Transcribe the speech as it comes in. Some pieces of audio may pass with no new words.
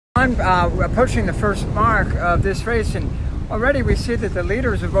We're approaching the first mark of this race, and already we see that the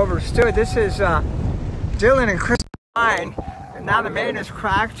leaders have overstood. This is Dylan and Chris Fine, and now the main is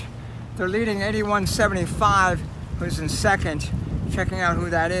cracked. They're leading 81.75, who's in second. Checking out who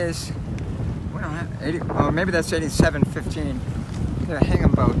that is. We don't have 80, oh, maybe that's 87.15. The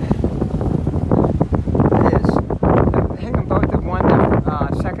Hingham boat. It is. The Hingham boat that won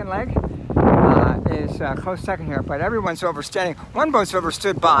the second leg is close second here, but everyone's overstanding. One boat's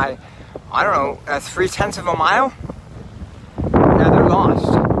overstood by, I don't know, 3/10 of a mile. Now they're lost.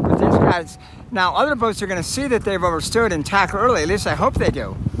 But these guys, now other boats are going to see that they've overstood and tack early. At least I hope they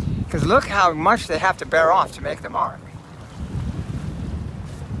do. Because look how much they have to bear off to make the mark.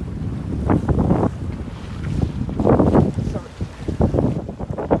 So,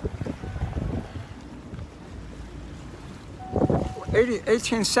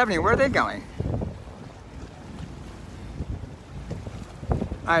 1870, where are they going?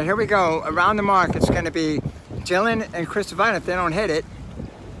 All right, here we go. Around the mark, it's going to be Dylan and Chris Devine if they don't hit it.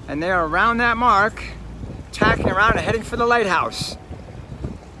 And they're around that mark, tacking around and heading for the lighthouse.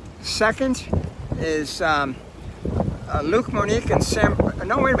 Second is Luke, Monique, and Sam.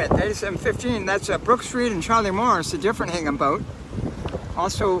 No, wait a minute, 87.15. That's Brooks Reed and Charlie Morris, a different Hingham boat.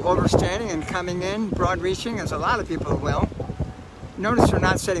 Also overstanding and coming in, broad reaching, as a lot of people will. Notice they're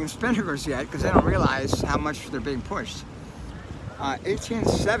not setting spinnakers yet because they don't realize how much they're being pushed.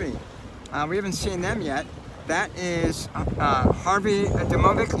 1870. We haven't seen them yet. That is Harvey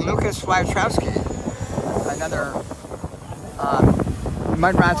Domovic, Lucas Wojciechowski, another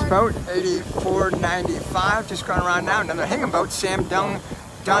Mud Rats boat, 84.95, just going around now. Another Hingham boat, Sam Dunn,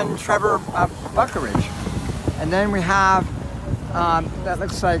 Trevor Buckeridge. And then we have, that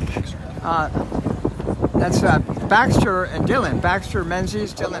looks like, that's Baxter and Dylan. Baxter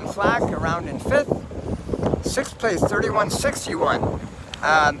Menzies, Dylan Flack, around in fifth. Sixth place, 31.61.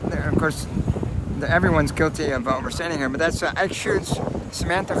 Of course, everyone's guilty of overstanding here, but that's Ike Schutz,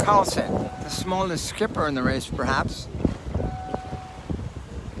 Samantha Carlson, the smallest skipper in the race, perhaps.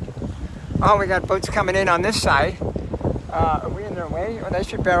 Oh, we got boats coming in on this side. Are we in their way? Oh, they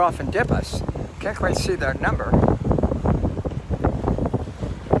should bear off and dip us. Can't quite see their number.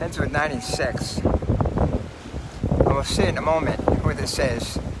 Ends with 96. We'll see in a moment who this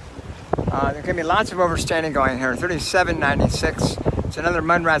is. There's going to be lots of overstanding going here. 37.96. It's another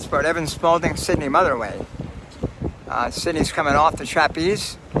Mud Rats boat. Evan Spaulding, Sydney Motherway. Sydney's coming off the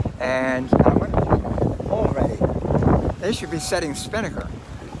trapeze, and already they should be setting spinnaker.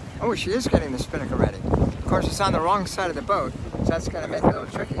 Oh, she is getting the spinnaker ready. Of course, it's on the wrong side of the boat, so that's going to make it a little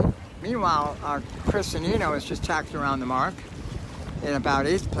tricky. Meanwhile, Chris and Nino is just tacked around the mark in about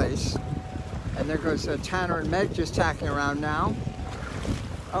 8th place. And there goes Tanner and Meg just tacking around now.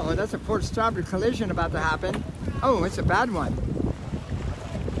 Oh, that's a port starboard collision about to happen. Oh, it's a bad one.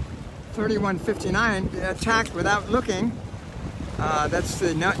 31.59, attacked without looking. That's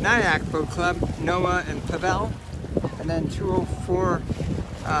the Nyack Boat Club, Noah and Pavel. And then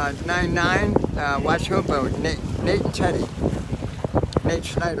 204.99, Watch Ho Boat, Nate and Teddy. Nate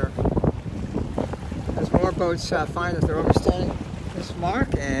Schneider. As more boats find that they're overstaying this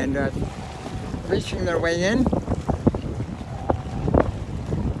mark and reaching their way in.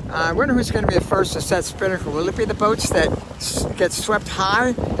 I wonder who's going to be the first to set spinnaker. Will it be the boats that get swept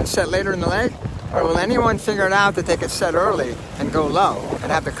high and set later in the leg? Or will anyone figure it out that they could set early and go low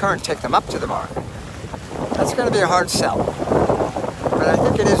and have the current take them up to the mark? That's going to be a hard sell. But I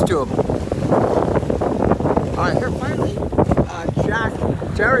think it is doable. All right, here finally, Jack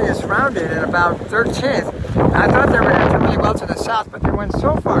Derry is rounded at about 13th. I thought they were going to do really well to the south, but they went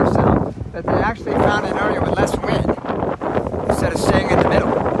so far south that they actually found an area with less wind instead of staying in the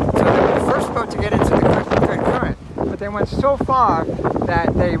middle. So they were the first boat to get into the good current, but they went so far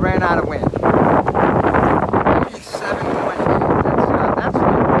that they ran out of wind. 87.8, that's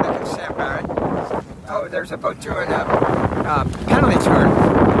Nick and Sam Barrett. Oh, there's a boat doing a penalty turn.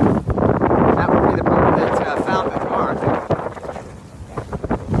 That would be the boat that found the mark.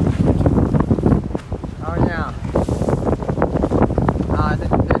 Oh yeah.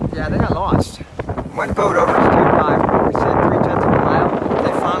 Yeah, they got lost. One boat oversteered by, we said, 3/10 of a mile.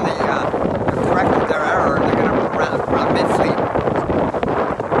 They finally corrected their error, and they're going to run mid-fleet.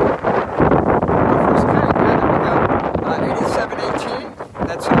 First kind, yeah, there we go. 87.18.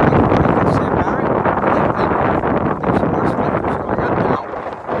 That's Sam Barrett. There's some more spinners going up now,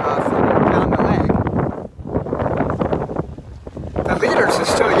 further down the leg. The leaders are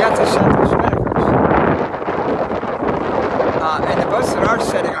still yet to set their spinners. And the boats that are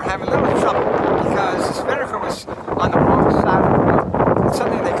setting are having a little trouble because the spinnaker was on the wrong side of the boat. It's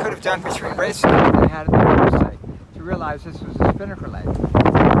something they could have done between races if they had it the first sight to realize this was a spinnaker leg.